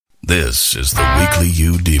This is the Weekly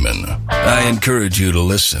You Demon. I encourage you to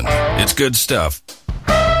listen. It's good stuff.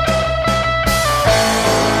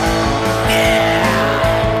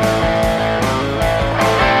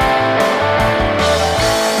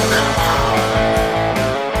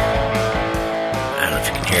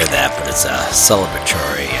 Hear that, but it's a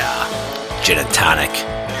celebratory gin and tonic.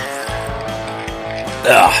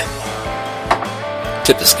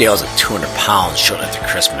 Tipped the scales at 200 pounds shortly after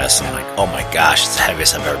Christmas. I'm like, oh my gosh, it's the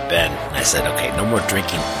heaviest I've ever been. And I said, okay, no more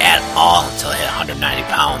drinking at all until I hit 190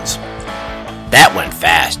 pounds. That went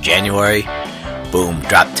fast. January, boom,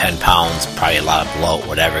 dropped 10 pounds, probably a lot of bloat,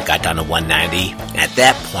 whatever, got down to 190. And at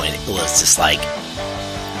that point, it was just like,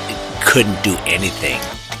 it couldn't do anything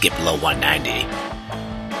to get below 190.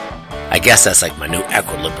 I guess that's like my new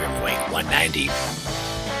equilibrium weight, 190.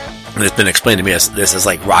 And it's been explained to me as this is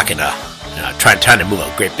like rocking trying to move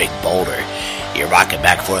a great big boulder. You're rocking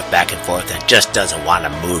back and forth, and it just doesn't want to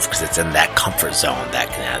move because it's in that comfort zone, that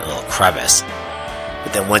little crevice.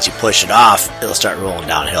 But then once you push it off, it'll start rolling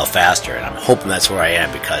downhill faster, and I'm hoping that's where I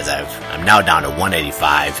am because I'm now down to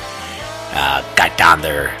 185. Got down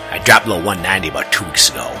there, I dropped below 190 about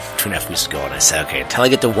 2.5 weeks ago, and I said, okay, until I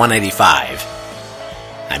get to 185,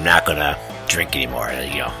 I'm not going to drink anymore.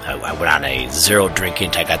 I went on a zero drinking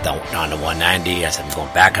until I got down to 190. I said, I'm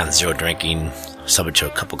going back on zero drinking, subject to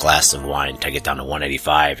a couple glasses of wine until I get down to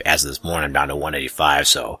 185. As of this morning, I'm down to 185,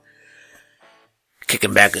 so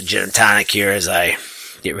kicking back a gin and tonic here as I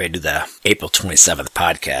get ready to do the April 27th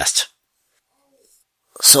podcast.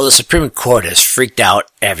 So the Supreme Court has freaked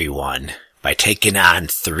out everyone by taking on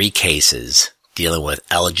 3 cases dealing with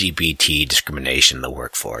LGBT discrimination in the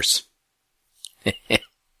workforce.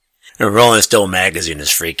 Rolling Stone magazine is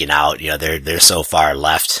freaking out. They're so far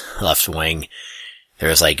left wing.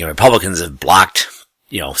 There's Republicans have blocked,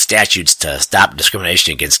 statutes to stop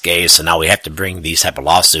discrimination against gays. So now we have to bring these type of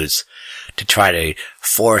lawsuits to try to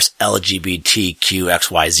force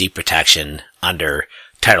LGBTQXYZ protection under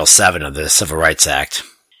Title VII of the Civil Rights Act.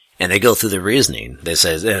 And they go through the reasoning. They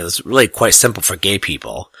say it's really quite simple for gay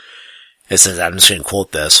people. It says, I'm just going to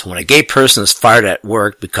quote this, when a gay person is fired at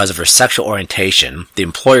work because of her sexual orientation, the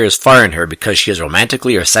employer is firing her because she is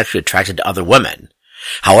romantically or sexually attracted to other women.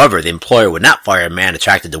 However, the employer would not fire a man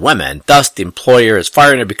attracted to women, thus the employer is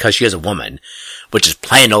firing her because she is a woman, which is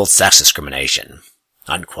plain old sex discrimination.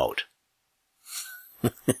 Unquote.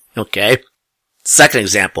 Okay. Second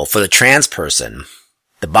example, for the trans person.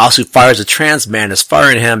 The boss who fires a trans man is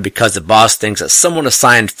firing him because the boss thinks that someone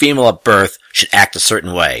assigned female at birth should act a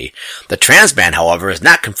certain way. The trans man, however, is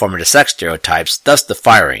not conforming to sex stereotypes, thus the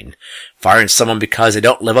firing. Firing someone because they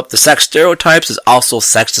don't live up to sex stereotypes is also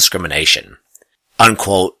sex discrimination.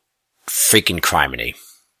 Unquote. Freaking criminy.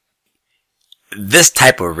 This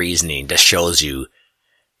type of reasoning just shows you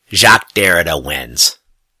Jacques Derrida wins.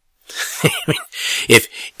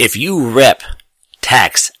 If you rip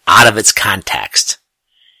text out of its context,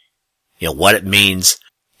 what it means,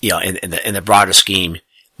 in the broader scheme,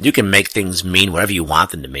 you can make things mean whatever you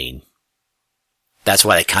want them to mean. That's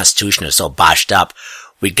why the Constitution is so botched up.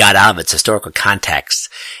 We got out of its historical context.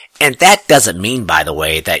 And that doesn't mean, by the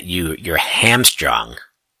way, that you're hamstrung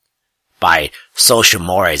by social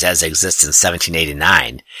mores as they exist in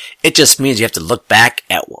 1789. It just means you have to look back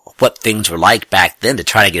at what things were like back then to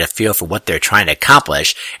try to get a feel for what they're trying to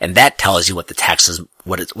accomplish, and that tells you what the text is,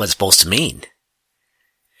 what it's supposed to mean.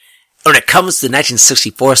 When it comes to the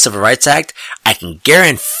 1964 Civil Rights Act, I can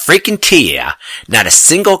guarantee you, not a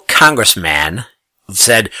single congressman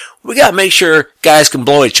said, we gotta make sure guys can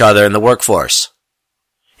blow each other in the workforce.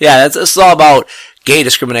 Yeah, this is all about gay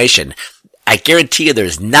discrimination. I guarantee you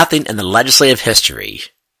there's nothing in the legislative history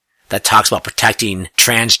that talks about protecting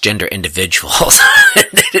transgender individuals.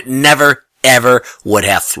 It never, ever would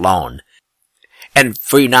have flown. And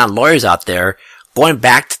for you non-lawyers out there, going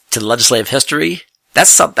back to the legislative history,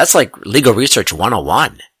 that's like legal research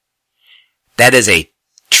 101. That is a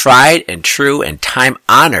tried and true and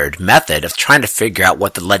time-honored method of trying to figure out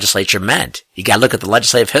what the legislature meant. You gotta look at the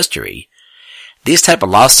legislative history. These type of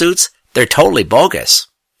lawsuits, they're totally bogus.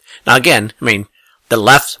 Now again, the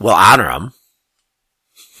left will honor them.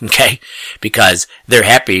 Okay? Because they're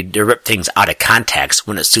happy to rip things out of context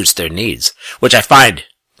when it suits their needs. Which I find,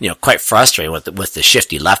 quite frustrating with the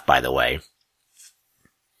shifty left, by the way.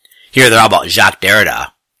 Here they're all about Jacques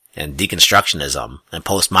Derrida and deconstructionism and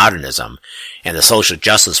postmodernism, and the social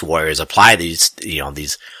justice warriors apply these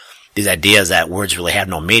ideas that words really have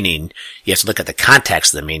no meaning. You have to look at the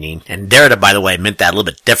context of the meaning. And Derrida, by the way, meant that a little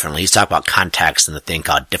bit differently. He's talking about context and the thing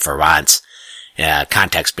called difference.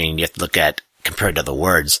 Context meaning you have to look at compared to the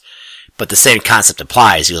words. But the same concept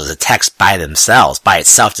applies. The text by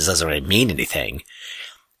itself just doesn't really mean anything.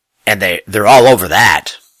 And they're all over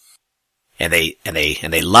that. And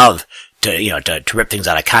they love to rip things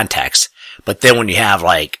out of context. But then when you have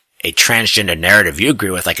like a transgender narrative you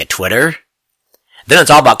agree with, like at Twitter, then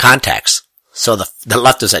it's all about context. So the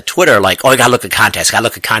leftists at Twitter are like, oh, you gotta look at context, gotta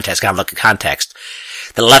look at context, gotta look at context.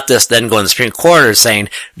 The leftists then go in the Supreme Court saying,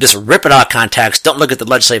 just rip it out of context, don't look at the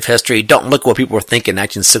legislative history, don't look at what people were thinking in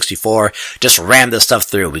 1964, just ram this stuff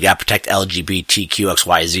through. We gotta protect LGBTQ,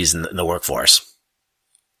 XYZs in the workforce.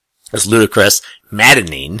 It's ludicrous,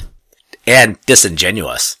 maddening, and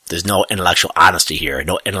disingenuous. There's no intellectual honesty here,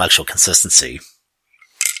 no intellectual consistency.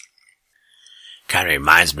 Kind of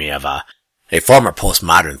reminds me of a former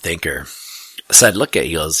postmodern thinker said, look at,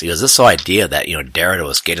 he goes, this whole idea that, Derrida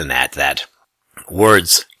was getting at, that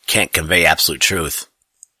words can't convey absolute truth,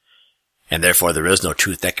 and therefore there is no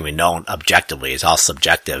truth that can be known objectively. It's all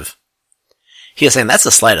subjective. He was saying that's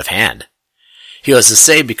a sleight of hand. He was to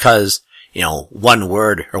say because, one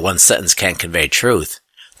word or one sentence can't convey truth,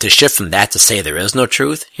 to shift from that to say there is no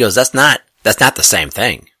truth, he goes, that's not the same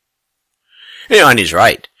thing. And he's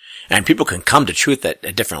right. And people can come to truth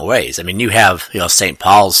at different ways. I mean, you have, St.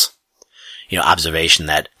 Paul's, observation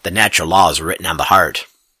that the natural law is written on the heart.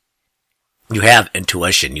 You have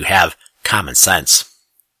intuition. You have common sense.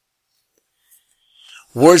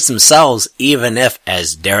 Words themselves, even if,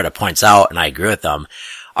 as Derrida points out, and I agree with them,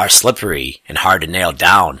 are slippery and hard to nail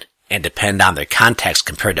down and depend on their context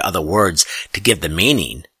compared to other words to give the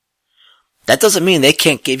meaning, that doesn't mean they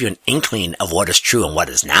can't give you an inkling of what is true and what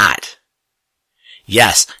is not.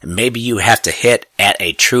 Yes, maybe you have to hit at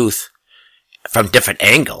a truth from different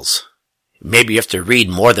angles. Maybe you have to read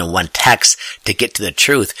more than one text to get to the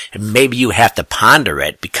truth, and maybe you have to ponder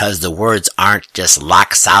it because the words aren't just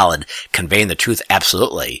lock solid, conveying the truth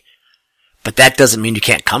absolutely. But that doesn't mean you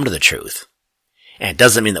can't come to the truth. And it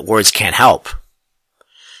doesn't mean that words can't help.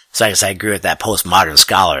 So I guess I agree with that postmodern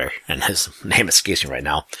scholar, and his name escapes me right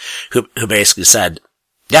now, who basically said,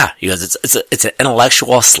 yeah, he goes, it's an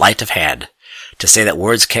intellectual sleight of hand to say that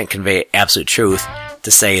words can't convey absolute truth, to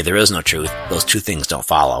say there is no truth. Those two things don't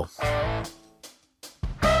follow.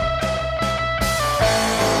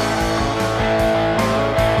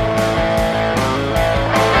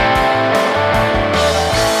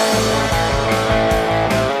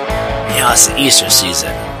 It's the Easter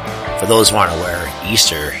season. For those who aren't aware,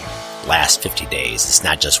 Easter lasts 50 days. It's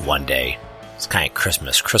not just one day. It's kind of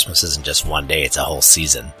Christmas. Christmas isn't just one day, it's a whole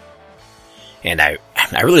season. And I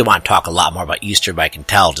really want to talk a lot more about Easter, but I can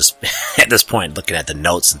tell just at this point, looking at the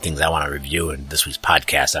notes and things I want to review in this week's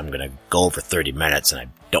podcast, I'm going to go over 30 minutes, and I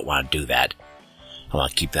don't want to do that. I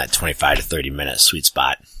want to keep that 25 to 30 minute sweet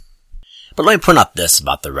spot. But let me point out this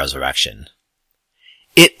about the resurrection.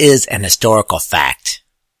 It is an historical fact.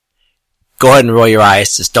 Go ahead and roll your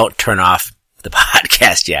eyes. Just don't turn off the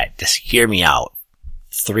podcast yet. Just hear me out.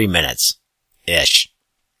 3 minutes-ish.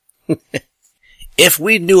 If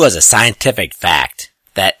we knew as a scientific fact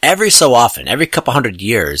that every so often, every couple hundred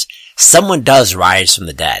years, someone does rise from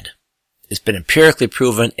the dead. It's been empirically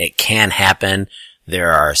proven it can happen.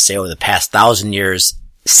 There are, say, over the past 1,000 years,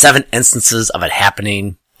 7 instances of it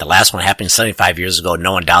happening. The last one happened 75 years ago.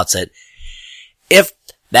 No one doubts it. If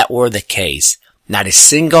that were the case, not a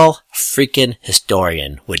single freaking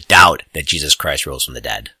historian would doubt that Jesus Christ rose from the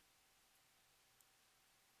dead.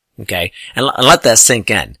 Okay? And let that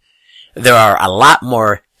sink in. There are a lot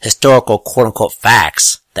more historical quote-unquote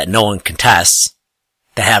facts that no one contests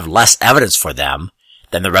that have less evidence for them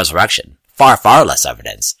than the resurrection. Far, far less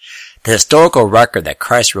evidence. The historical record that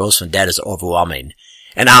Christ rose from the dead is overwhelming.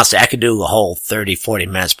 And honestly, I could do a whole 30, 40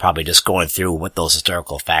 minutes probably just going through what those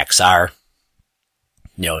historical facts are.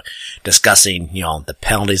 Discussing, the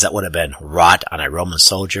penalties that would have been wrought on a Roman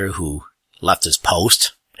soldier who left his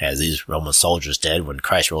post, as these Roman soldiers did when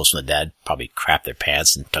Christ rose from the dead, probably crapped their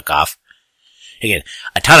pants and took off. Again,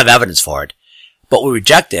 a ton of evidence for it, but we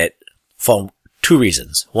reject it for 2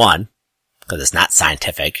 reasons. One, because it's not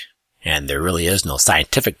scientific, and there really is no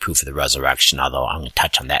scientific proof of the resurrection, although I'm going to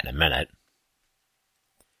touch on that in a minute.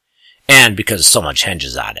 And because so much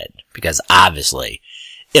hinges on it. Because obviously,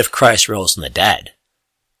 if Christ rose from the dead,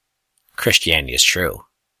 Christianity is true.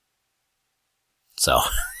 So,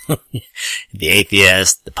 the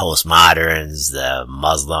atheists, the postmoderns, the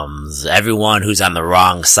Muslims, everyone who's on the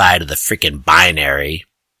wrong side of the freaking binary,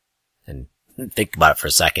 and think about it for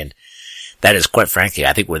a second, that is quite frankly,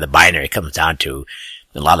 I think where the binary comes down to,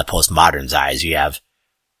 in a lot of the postmoderns' eyes, you have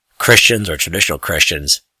Christians or traditional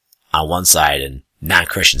Christians on one side and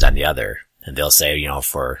non-Christians on the other. And they'll say,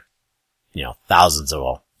 for, thousands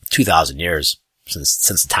of, 2,000 years,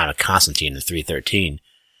 since the time of Constantine in 313,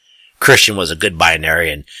 Christian was a good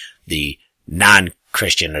binary and the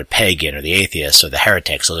Christian or the pagan or the atheist or the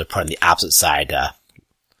heretic, so they're put on the opposite side to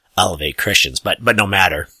elevate Christians. But no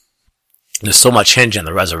matter. There's so much hinge on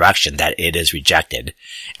the resurrection that it is rejected.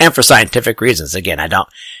 And for scientific reasons. Again, I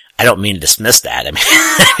don't mean to dismiss that. I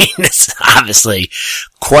mean, it's obviously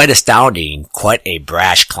quite astounding, quite a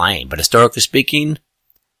brash claim. But historically speaking,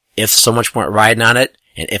 if so much weren't riding on it,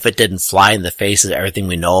 and if it didn't fly in the face of everything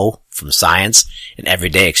we know from science and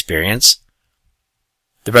everyday experience,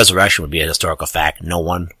 the resurrection would be a historical fact. No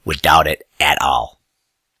one would doubt it at all.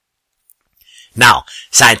 Now,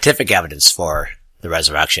 scientific evidence for the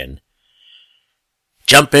resurrection.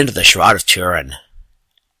 Jump into the Shroud of Turin.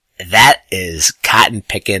 That is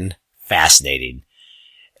cotton-picking fascinating.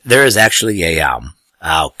 There is actually a,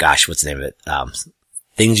 what's the name of it?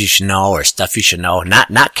 Things you should know or stuff you should know.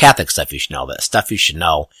 Not Catholic stuff you should know, but stuff you should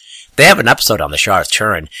know. They have an episode on the Shroud of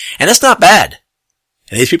Turin, and it's not bad.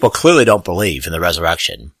 And these people clearly don't believe in the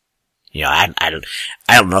resurrection. You know, I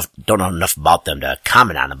don't know enough about them to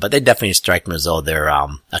comment on them, but they definitely strike me as though they're, a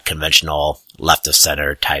conventional left of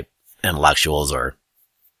center type intellectuals or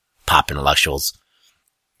pop intellectuals.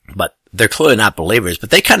 But they're clearly not believers, but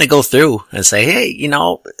they kind of go through and say, hey, you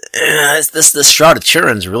know, this Shroud of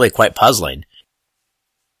Turin is really quite puzzling.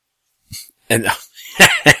 And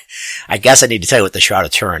I guess I need to tell you what the Shroud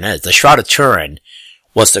of Turin is. The Shroud of Turin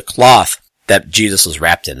was the cloth that Jesus was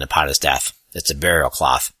wrapped in upon his death. It's a burial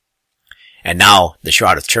cloth. And now the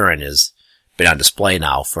Shroud of Turin has been on display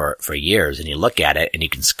now for years, and you look at it and you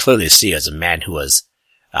can clearly see as a man who was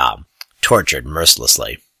tortured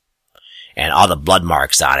mercilessly. And all the blood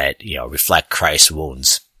marks on it, you know, reflect Christ's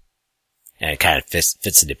wounds. And it kind of fits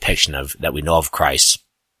the depiction of, that we know of Christ,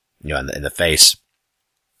 you know, in the face.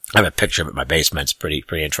 I have a picture of it in my basement. It's pretty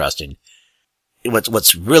interesting.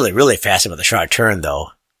 What's really, really fascinating about the Shroud of Turin,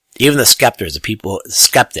 though, even the skeptics,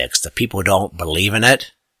 the people who don't believe in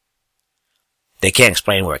it, they can't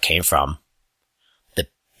explain where it came from.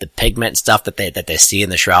 The pigment stuff that they see in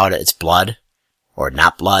the shroud, it's blood or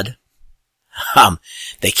not blood.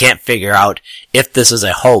 They can't figure out if this is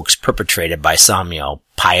a hoax perpetrated by some, you know,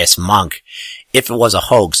 pious monk. If it was a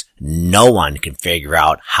hoax, no one can figure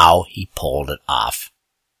out how he pulled it off.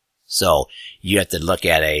 So you have to look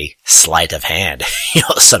at a sleight of hand, you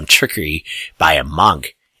know, some trickery by a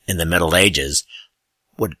monk in the Middle Ages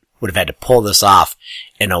would have had to pull this off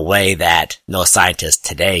in a way that no scientist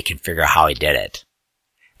today can figure out how he did it.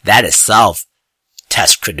 That itself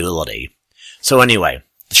tests credulity. So anyway,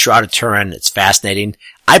 the Shroud of Turin, it's fascinating.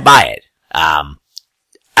 I buy it. I'm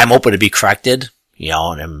open to be corrected, you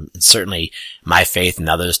know, and certainly my faith and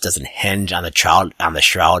others doesn't hinge on the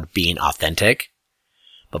shroud being authentic.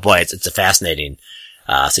 But boy, it's a fascinating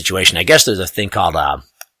situation. I guess there's a thing called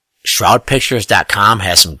shroudpictures.com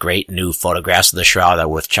has some great new photographs of the shroud that are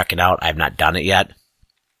worth checking out. I've not done it yet.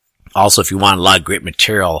 Also, if you want a lot of great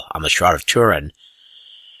material on the Shroud of Turin,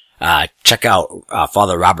 check out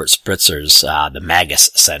Father Robert Spritzer's the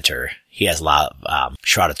Magus Center. He has a lot of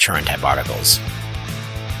Shroud of Turin type articles.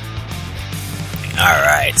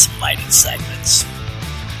 Alright, some lighting segments.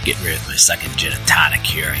 Getting rid of my second gin and tonic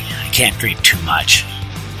here. I can't drink too much.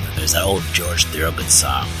 There's that old George Thorogood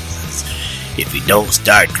song. If you don't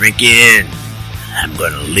start drinking, I'm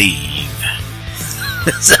gonna leave.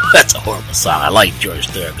 So that's a horrible song. I like George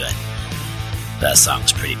Thorogood. That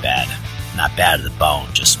song's pretty bad. Not bad to the bone,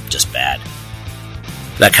 just bad.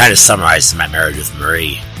 That kind of summarizes my marriage with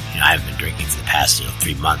Marie. You know, I haven't been drinking for the past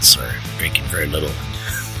 3 months, or drinking very little.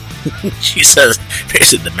 She says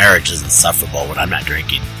basically the marriage is insufferable when I'm not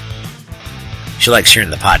drinking. She likes hearing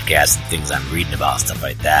the podcast and things I'm reading about, stuff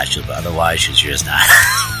like that. But otherwise, she's just not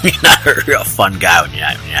you're not a real fun guy when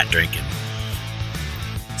you're not drinking.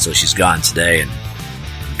 So she's gone today, and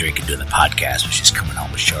I'm drinking doing the podcast, but she's coming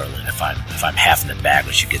home shortly. And if I'm half in the bag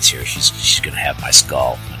when she gets here, she's gonna have my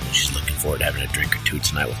skull. And she's looking forward to having a drink or two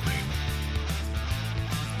tonight with me.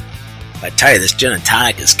 I tell you, this gin and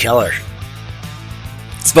tonic is killer.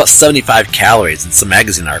 It's about 75 calories, and some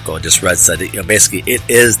magazine article I just read said that, you know, basically it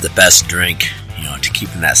is the best drink, you know, to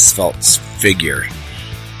keeping that svelte figure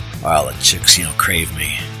while the chicks, you know, crave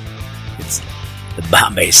me. It's the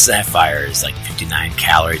Bombay Sapphire is like 59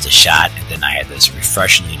 calories a shot, and then I had this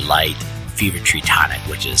refreshingly light Fever Tree tonic,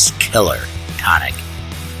 which is killer tonic.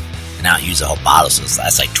 And I don't use a whole bottle, so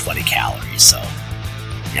that's like 20 calories. So,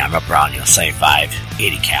 yeah, I'm up around, you know, 75,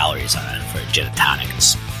 80 calories on it for a gin and tonic.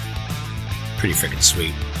 It's pretty freaking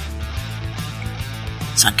sweet.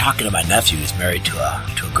 So I'm talking to my nephew who's married to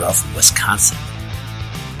a girl from Wisconsin.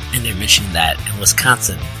 And they're mentioning that in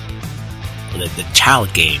Wisconsin, the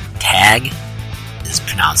child game tag is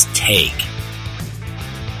pronounced tag.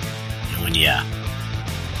 And when you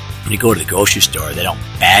When you go to the grocery store, they don't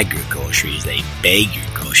bag your groceries, they bag your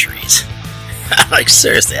groceries. I'm like,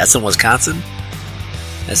 seriously, that's in Wisconsin?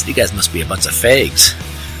 You guys must be a bunch of fags.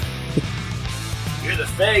 You're the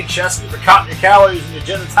fag, Chesney, for counting your calories and your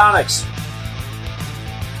gin and tonics.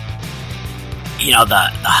 You know, the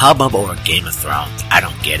hubbub over Game of Thrones, I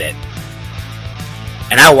don't get it.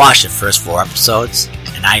 And I watched the first 4 episodes,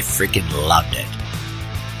 and I freaking loved it.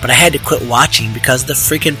 But I had to quit watching because of the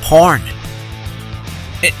freaking porn.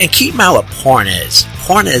 And keep in mind what porn is.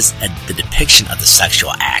 Porn is the depiction of the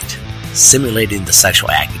sexual act, simulating the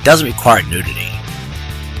sexual act. It doesn't require nudity.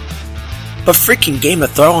 But freaking Game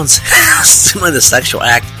of Thrones simulating the sexual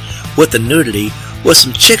act with the nudity with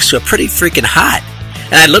some chicks who are pretty freaking hot.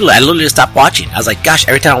 And I literally stopped watching. I was like, gosh,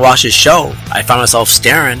 every time I watch this show, I find myself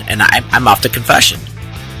staring, and I'm off to confession.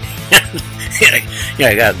 I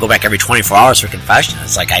gotta go back every 24 hours for confession.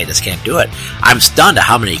 It's like, I just can't do it. I'm stunned at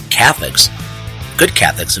how many Catholics, good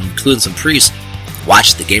Catholics, including some priests,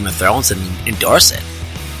 watch the Game of Thrones and endorse it.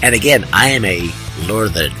 And again, I am a Lord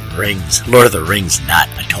of the Rings nut,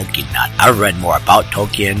 a Tolkien nut. I've read more about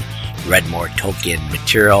Tolkien, read more Tolkien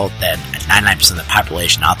material than 99% of the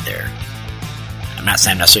population out there. I'm not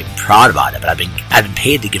saying I'm necessarily proud about it, but I've been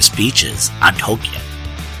paid to give speeches on Tolkien.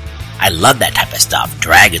 I love that type of stuff,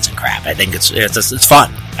 dragons and crap. I think it's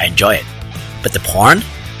fun. I enjoy it. But the porn,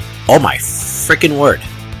 oh my freaking word,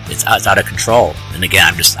 it's out of control. And again,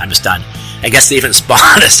 I'm just done. I guess they even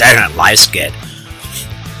spawned a Saturday Night Live skit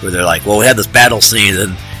where they're like, well, we had this battle scene,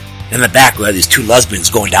 and in the back we had these 2 lesbians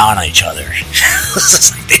going down on each other.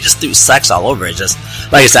 It's like they just do sex all over it. Just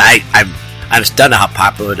like I said, I'm stunned at how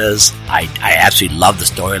popular it is. I absolutely love the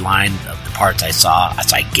storyline, the parts I saw,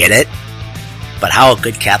 so I get it. But how a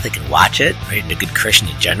good Catholic can watch it, or even a good Christian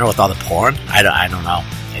in general, with all the porn, I don't know.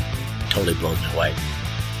 It totally blows me away.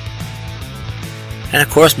 And of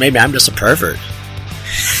course, maybe I'm just a pervert.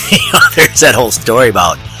 There's that whole story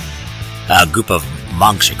about a group of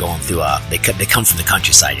monks are going through they come from the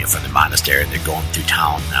countryside, from the monastery, and they're going through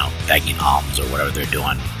town now, begging alms or whatever they're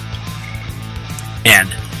doing.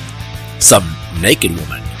 And some naked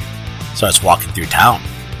woman starts walking through town,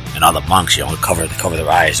 and all the monks, cover their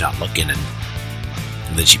eyes, not looking, and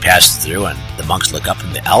then she passes through, and the monks look up,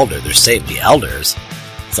 and they're saying, the elders,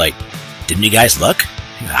 it's like, didn't you guys look?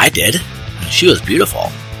 I did. She was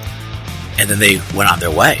beautiful. And then they went on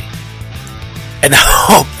their way. And the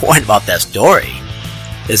whole point about that story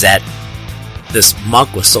is that this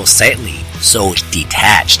monk was so saintly, so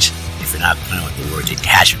detached. If you're not familiar with the word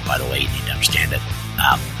detachment, by the way, you need to understand it.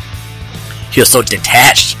 He was so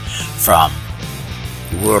detached from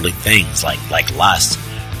worldly things like lust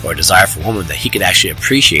or desire for woman that he could actually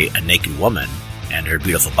appreciate a naked woman and her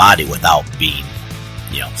beautiful body without being,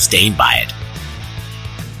 stained by it.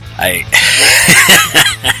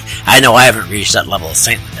 I know I haven't reached that level of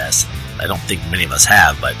saintliness. I don't think many of us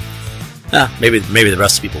have, but maybe the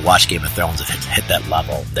rest of the people watch Game of Thrones have hit that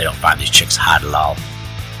level. They don't find these chicks hot at all.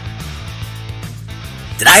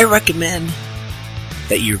 Did I recommend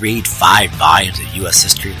that you read 5 volumes of U.S.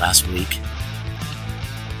 history last week?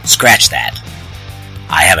 Scratch that.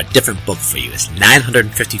 I have a different book for you. It's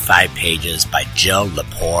 955 pages by Jill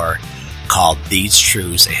Lepore called These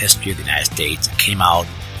Truths, A History of the United States. It came out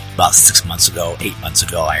about 8 months ago.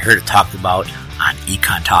 I heard it talked about on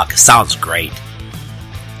Econ Talk. It sounds great.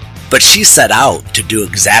 But she set out to do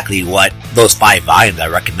exactly what those 5 volumes I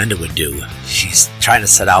recommended would do. She's trying to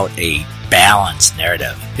set out a balanced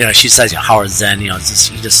narrative. She says, Howard Zinn, he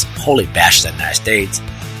just wholly bashed the United States.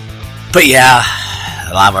 But yeah,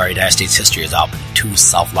 a lot of our United States history has all been too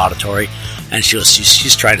self-laudatory, and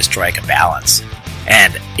she's trying to strike a balance.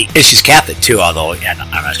 And she's Catholic too, although I'm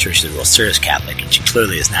not sure she's a real serious Catholic, and she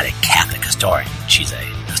clearly is not a Catholic historian. She's a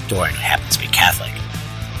historian who happens to be Catholic.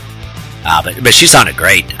 But she sounded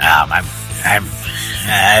great. I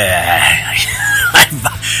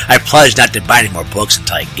pledge not to buy any more books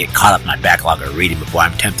until I get caught up in my backlog of reading before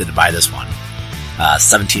I'm tempted to buy this one.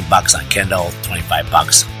 $17 on Kindle,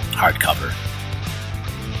 $25 hardcover.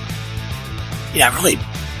 I'm really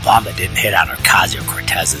bummed I didn't hit on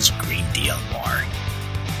Ocasio-Cortez's Green Deal more.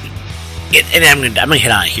 And I'm gonna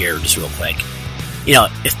hit on it here just real quick.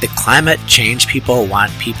 If the climate change people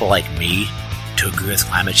want people like me to agree with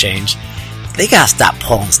climate change, they gotta stop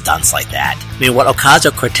pulling stunts like that. What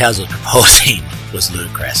Ocasio-Cortez was proposing was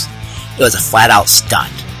ludicrous. It was a flat-out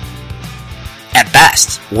stunt. At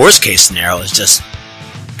best, worst case scenario is just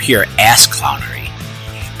pure ass clownery.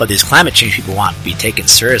 But these climate change people want to be taken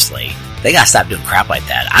seriously. They gotta stop doing crap like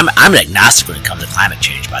that. I'm an agnostic when it comes to climate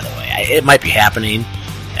change, by the way. It might be happening.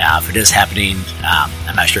 If it is happening,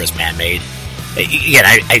 I'm not sure it's man-made. Again,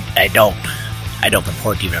 I don't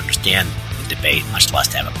purport to even understand the debate, much less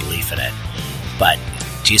to have a belief in it. But,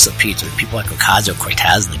 geez, Pete, with people like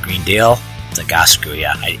Ocasio-Cortez and the Green Deal, it's like, ah, screw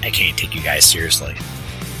ya. I can't take you guys seriously.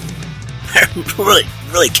 I'm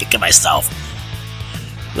really kicking myself.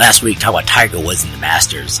 Last week, talking about Tiger Woods and the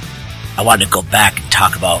Masters. I wanted to go back and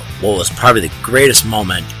talk about what was probably the greatest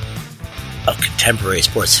moment of contemporary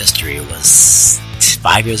sports history. It was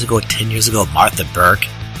 5 years ago, 10 years ago, Martha Burke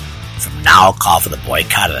from Now called for the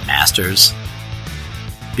boycott of the Masters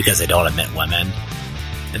because they don't admit women.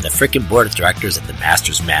 And the freaking board of directors at the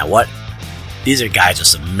Masters, man, what? These are guys with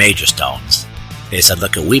some major stones. They said,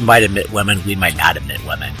 look, we might admit women, we might not admit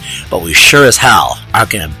women, but we sure as hell aren't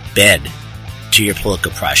going to bend to your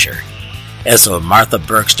political pressure. And so Martha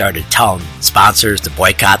Burke started telling sponsors to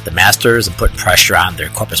boycott the Masters and putting pressure on their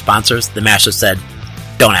corporate sponsors. The Masters said,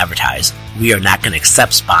 don't advertise. We are not going to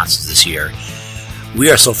accept sponsors this year. We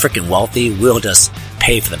are so freaking wealthy, we'll just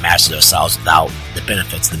pay for the Masters ourselves without the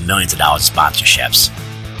benefits, the millions of dollars of sponsorships.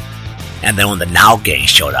 And then when the Now gang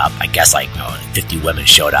showed up, I guess 50 women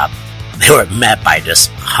showed up, they were met by just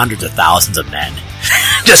hundreds of thousands of men,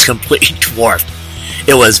 just completely dwarfed.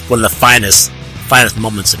 It was one of the finest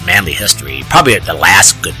moments in manly history, probably the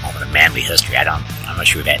last good moment of manly history. I'm not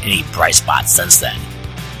sure we've had any bright spots since then.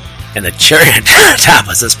 And the cherry on top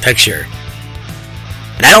was this picture.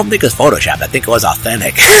 And I don't think it's photoshopped. I think it was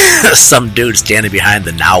authentic. Some dude standing behind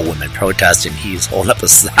the Now women protesting. He's holding up a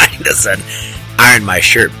sign that said, "Iron my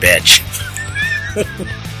shirt, bitch."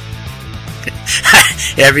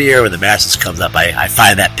 Every year when the Masters comes up, I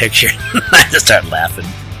find that picture. I just start laughing.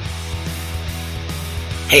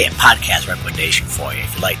 Hey, a podcast recommendation for you.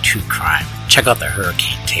 If you like true crime, check out the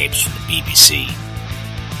Hurricane tapes from the BBC.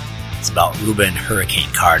 It's about Reuben Hurricane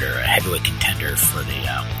Carter, a heavyweight contender for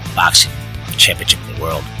the boxing championship of the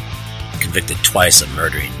world, convicted twice of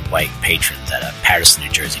murdering white patrons at a Paterson, New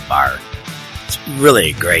Jersey bar. It's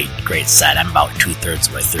really a great set. I'm about 2/3 of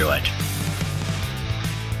the way through it.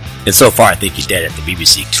 And so far, I think he did it. The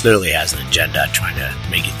BBC clearly has an agenda trying to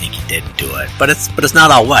make you think he didn't do it, but it's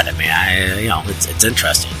not all wet. I mean, it's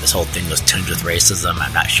interesting. This whole thing was tinged with racism.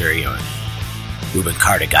 I'm not sure, Reuben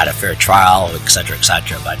Carter got a fair trial, etc.,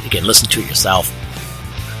 etc. But again, listen to it yourself.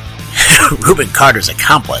 Reuben Carter's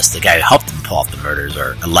accomplice, the guy who helped him pull off the murders,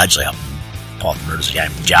 or allegedly helped him pull off the murders, a guy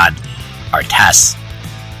named John Artest.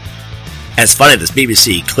 And it's funny, this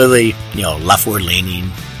BBC clearly, leftward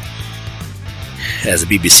leaning, as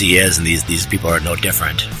the BBC is, and these people are no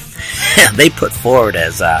different. They put forward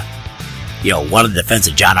as, one of the defense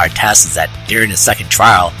of John Artest is that during his second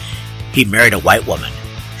trial, he married a white woman.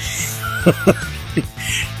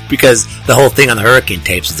 Because the whole thing on the Hurricane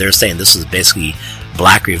tapes is they're saying this was basically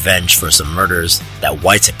black revenge for some murders that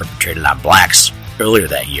whites had perpetrated on blacks earlier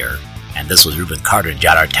that year. And this was Reuben Carter and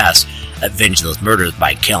John Artest avenging those murders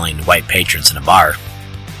by killing white patrons in a bar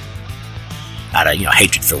out of,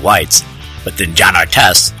 hatred for whites. But then John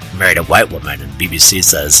Artest married a white woman, and BBC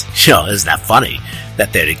says, isn't that funny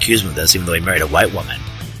that they'd accuse him of this even though he married a white woman?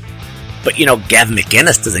 But, Gavin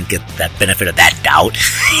McInnes doesn't get that benefit of that doubt.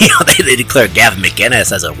 They declare Gavin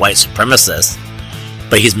McInnes as a white supremacist,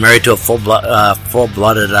 but he's married to a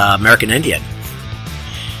full-blooded American Indian.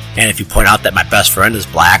 And if you point out that my best friend is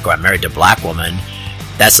black, or I'm married to a black woman,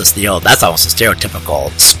 that's almost a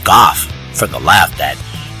stereotypical scoff from the left that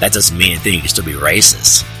doesn't mean anything. You can still be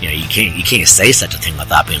racist. You can't say such a thing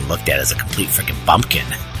without being looked at as a complete freaking bumpkin.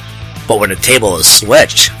 But when the table is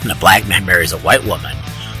switched and a black man marries a white woman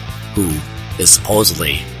who is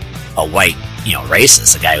supposedly a white,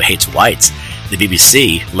 racist, a guy who hates whites, the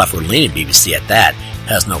BBC, leftward leaning BBC at that,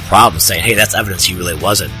 has no problem saying, hey, that's evidence he really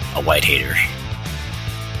wasn't a white hater.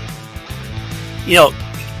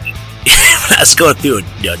 Let's go through and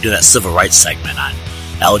do that civil rights segment on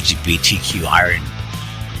LGBTQ hiring.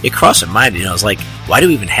 It crossed my mind, it's like, why do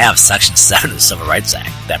we even have Section 7 of the Civil Rights Act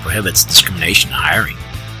that prohibits discrimination in hiring?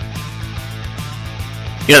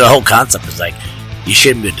 The whole concept is like, you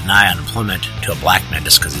shouldn't be deny unemployment to a black man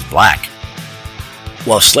just because he's black.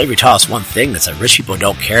 Well, slavery taught us one thing, that's that rich people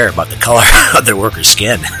don't care about the color of their workers'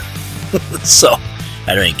 skin. So,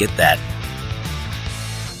 I don't even get that.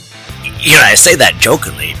 I say that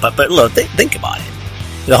jokingly, but look, think about it.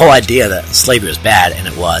 The whole idea that slavery was bad, and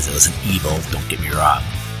it was an evil, don't get me wrong.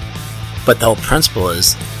 But the whole principle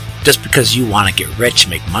is, just because you want to get rich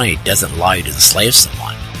and make money doesn't allow you to enslave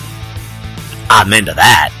someone. I'm into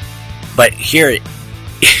that. But here,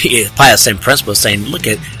 you apply the same principle, saying, look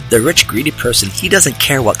at the rich, greedy person, he doesn't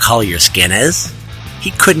care what color your skin is.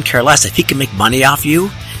 He couldn't care less. If he can make money off you,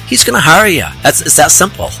 he's going to hire you. It's that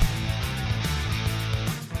simple.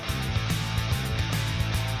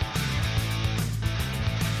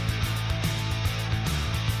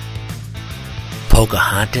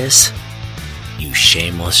 Pocahontas You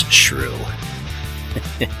shameless shrew.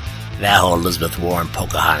 That whole Elizabeth Warren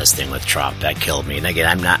Pocahontas thing with Trump, that killed me. And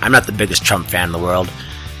again, I'm not the biggest Trump fan in the world,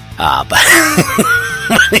 but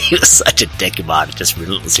he was such a dick about it, just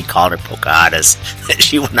relentlessly called her Pocahontas, that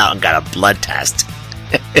she went out and got a blood test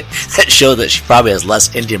that showed that she probably has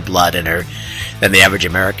less Indian blood in her than the average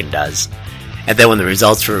American does. And then when the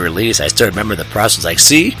results were released, I still remember the press was like,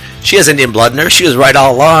 see, she has Indian blood in her, she was right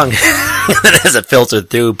all along. And then as it filtered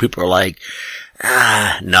through, people were like,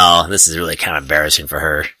 no, this is really kind of embarrassing for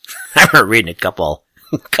her. I remember reading a couple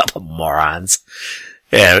morons.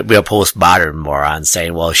 Yeah, we have postmodern morons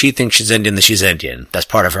saying, well, she thinks she's Indian, then she's Indian. That's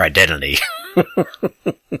part of her identity.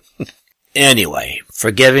 Anyway,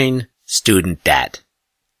 forgiving student debt.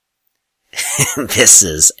 This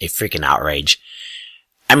is a freaking outrage.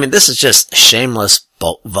 I mean, this is just shameless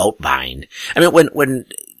vote buying. I mean, when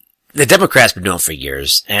the Democrats been doing it for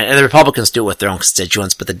years, and the Republicans do it with their own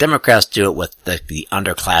constituents, but the Democrats do it with the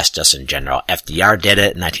underclass just in general. FDR did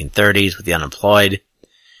it in the 1930s with the unemployed.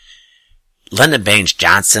 Lyndon Baines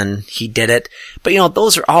Johnson, he did it. But,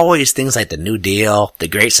 those are always things like the New Deal, the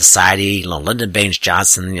Great Society. Lyndon Baines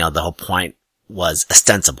Johnson, the whole point was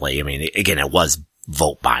ostensibly, I mean, again, it was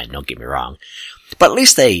vote buying, don't get me wrong. But at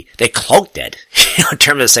least they cloaked it, in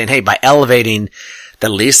terms of saying, hey, by elevating the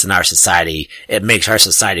least in our society, it makes our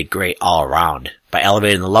society great all around. By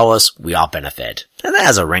elevating the lowest, we all benefit. And that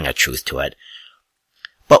has a ring of truth to it.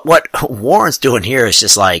 But what Warren's doing here is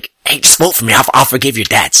just like, hey, just vote for me, I'll forgive your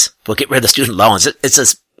debts. We'll get rid of the student loans. It's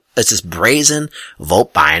this brazen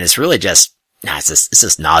vote buying. It's really just, it's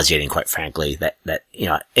just nauseating, quite frankly, that,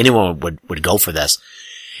 anyone would go for this.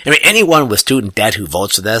 I mean, anyone with student debt who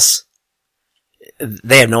votes for this,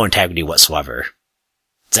 they have no integrity whatsoever.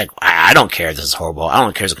 It's like, I don't care if this is horrible. I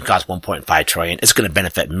don't care if it's going to cost $1.5 trillion. It's going to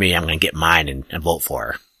benefit me. I'm going to get mine and vote for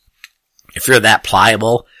her. If you're that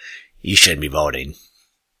pliable, you shouldn't be voting.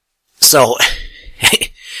 So,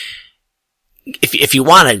 if you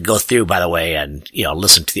want to go through, by the way, and,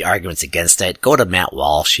 listen to the arguments against it, go to Matt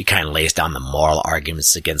Walsh. He kind of lays down the moral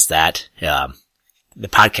arguments against that. The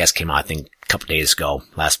podcast came out, I think, a couple days ago,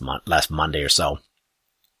 last Monday or so.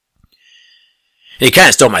 And he kind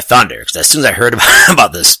of stole my thunder, because as soon as I heard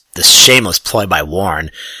about this shameless ploy by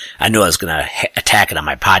Warren, I knew I was going to attack it on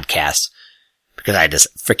my podcast, because I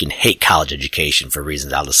just freaking hate college education for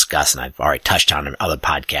reasons I'll discuss, and I've already touched on in other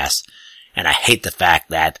podcasts. And I hate the fact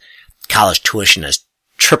that college tuition has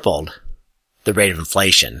tripled the rate of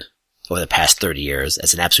inflation over the past 30 years.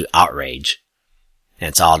 It's an absolute outrage. And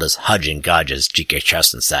it's all this hudge and gudge, as G.K.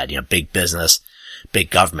 Chesterton said, big business, big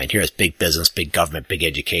government. Here is big business, big government, big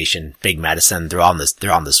education, big medicine. They're all in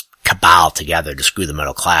this cabal together to screw the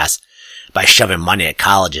middle class by shoving money at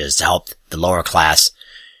colleges to help the lower class.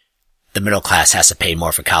 The middle class has to pay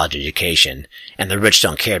more for college education, and the rich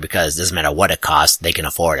don't care because it doesn't matter what it costs, they can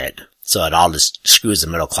afford it. So it all just screws the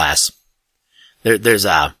middle class. There's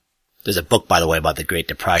a book, by the way, about the Great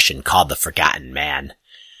Depression called The Forgotten Man.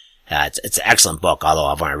 It's an excellent book, although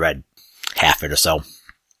I've only read half it or so.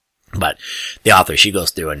 But the author, she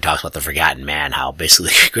goes through and talks about the Forgotten Man, how basically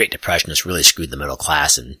the Great Depression has really screwed the middle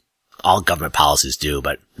class, and all government policies do,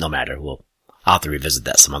 but no matter. I'll have to revisit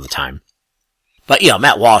that some other time. But,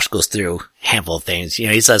 Matt Walsh goes through a handful of things.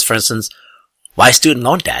 He says, for instance, why student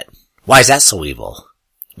loan debt? Why is that so evil?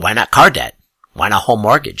 Why not car debt? Why not home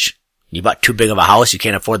mortgage? You bought too big of a house, you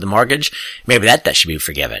can't afford the mortgage? Maybe that debt should be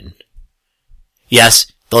forgiven.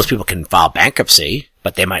 Yes, those people can file bankruptcy,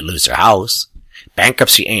 but they might lose their house.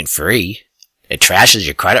 Bankruptcy ain't free. It trashes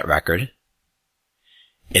your credit record.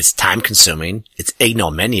 It's time consuming. It's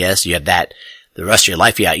ignominious. You have that, the rest of your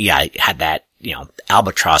life, you had that,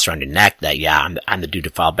 albatross around your neck that, I'm the dude to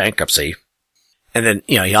file bankruptcy. And then,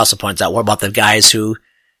 he also points out, what about the guys who,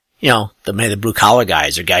 the blue collar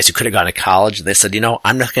guys or guys who could have gone to college? They said,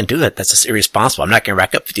 I'm not going to do that. That's just irresponsible. I'm not going to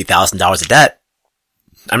rack up $50,000 of debt.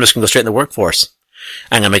 I'm just going to go straight in the workforce.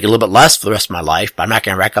 I'm going to make a little bit less for the rest of my life, but I'm not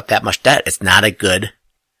going to rack up that much debt. It's not a good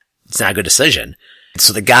decision. And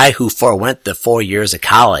so the guy who forewent the 4 years of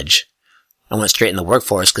college and went straight in the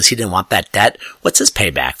workforce because he didn't want that debt, what's his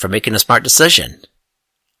payback for making a smart decision?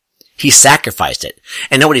 He sacrificed it.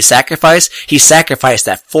 And know what he sacrificed? He sacrificed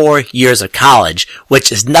that 4 years of college,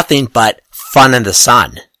 which is nothing but fun in the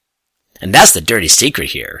sun. And that's the dirty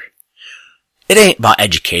secret here. It ain't about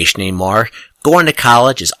education anymore. Going to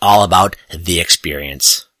college is all about the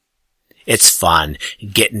experience. It's fun,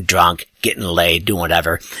 getting drunk, getting laid, doing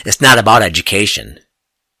whatever. It's not about education.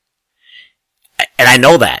 And I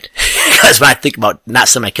know that. Because when I think about not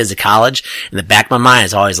sending my kids to college, in the back of my mind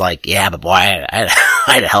is always like, yeah, but boy, I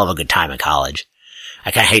had a hell of a good time in college.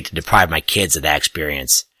 I kind of hate to deprive my kids of that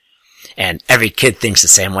experience. And every kid thinks the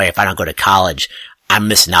same way. If I don't go to college, I'm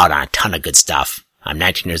missing out on a ton of good stuff. I'm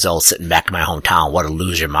 19 years old, sitting back in my hometown. What a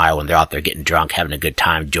loser am I when they're out there getting drunk, having a good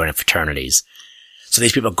time, joining fraternities. So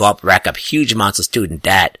these people go up, rack up huge amounts of student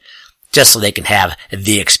debt just so they can have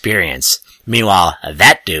the experience. Meanwhile,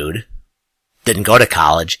 that dude didn't go to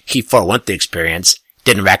college. He forewent the experience,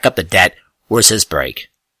 didn't rack up the debt. Where's his break?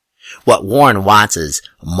 What Warren wants is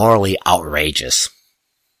morally outrageous.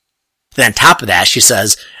 Then on top of that, she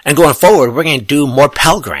says, and going forward, we're going to do more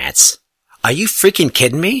Pell Grants. Are you freaking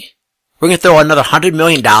kidding me? We're going to throw another $100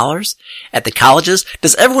 million at the colleges?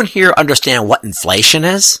 Does everyone here understand what inflation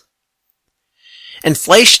is?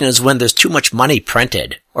 Inflation is when there's too much money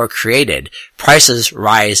printed or created. Prices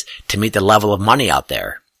rise to meet the level of money out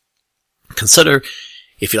there. Consider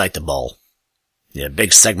if you like to bowl. A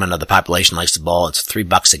big segment of the population likes to bowl. It's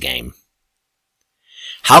 $3 a game.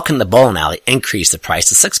 How can the bowling alley increase the price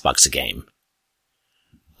to $6 a game?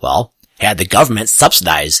 Well, had the government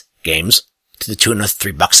subsidize games to the tune of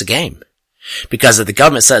 $3 a game. Because if the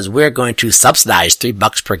government says we're going to subsidize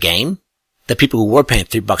 $3 per game, the people who were paying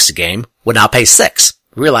 $3 a game would now pay $6,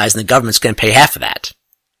 realizing the government's going to pay half of that.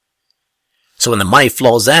 So when the money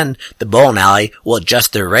flows in, the bowling alley will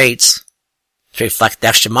adjust their rates to reflect the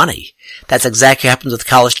extra money. That's exactly what happens with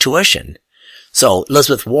college tuition. So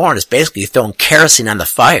Elizabeth Warren is basically throwing kerosene on the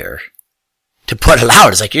fire to put it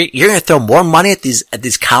out. It's like, you're going to throw more money at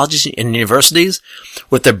these colleges and universities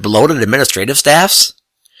with their bloated administrative staffs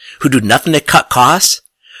who do nothing to cut costs.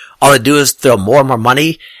 All they do is throw more and more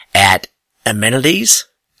money at amenities,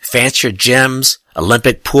 fancier gyms,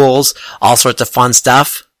 Olympic pools, all sorts of fun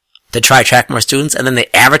stuff to try to attract more students. And then they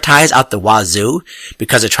advertise out the wazoo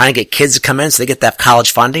because they're trying to get kids to come in so they get that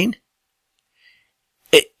college funding.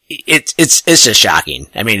 It's just shocking.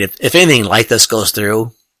 I mean, if anything like this goes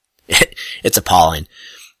through, it's appalling.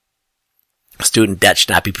 Student debt should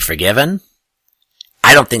not be forgiven.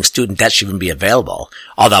 I don't think student debt should even be available.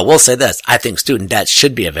 Although I will say this, I think student debt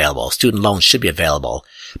should be available. Student loans should be available,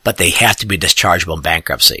 but they have to be dischargeable in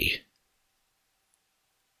bankruptcy.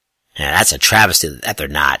 And that's a travesty that they're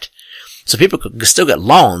not. So people can still get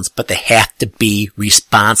loans, but they have to be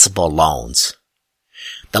responsible loans.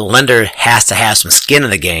 The lender has to have some skin in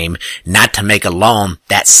the game not to make a loan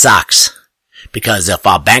that sucks, because they'll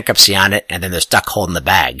file bankruptcy on it and then they're stuck holding the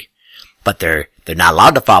bag. But they're not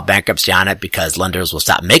allowed to file bankruptcy on it because lenders will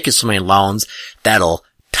stop making so many loans that'll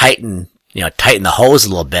tighten the hose a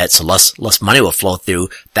little bit so less money will flow through.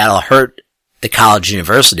 That'll hurt the college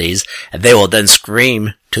universities, and they will then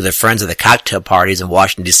scream to their friends at the cocktail parties in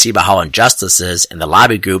Washington D.C. about how injustice is and the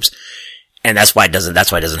lobby groups, and that's why it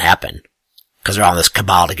doesn't happen. Because they're all in this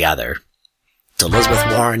cabal together. So Elizabeth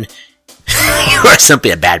Warren, you are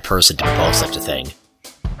simply a bad person to propose such a thing.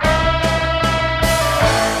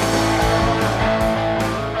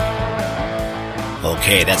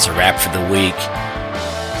 Okay, that's a wrap for the week.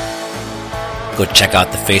 Go check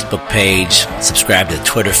out the Facebook page, subscribe to the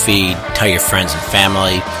Twitter feed, tell your friends and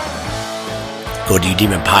family. Go to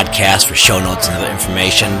UDemon Podcast for show notes and other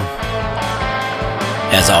information.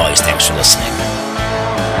 As always, thanks for listening.